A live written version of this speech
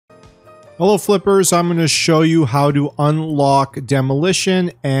Hello flippers, I'm going to show you how to unlock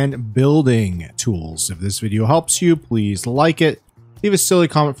demolition and building tools. If this video helps you, please like it, leave a silly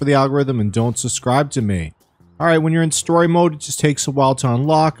comment for the algorithm, and don't subscribe to me. Alright, when you're in story mode, it just takes a while to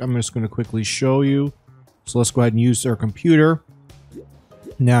unlock. I'm just going to quickly show you. So let's go ahead and use our computer.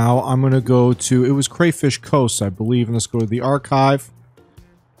 Now I'm going to go to, it was Crayfish Coast, I believe, and let's go to the archive.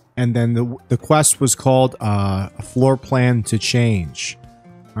 And then the quest was called a floor plan to change.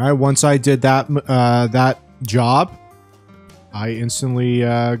 All right, once I did that that job, I instantly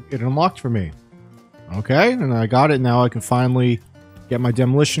it unlocked for me. Okay, and I got it. Now I can finally get my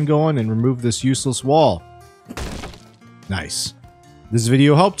demolition going and remove this useless wall. Nice. If this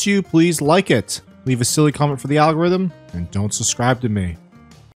video helped you, please like it, leave a silly comment for the algorithm, and don't subscribe to me.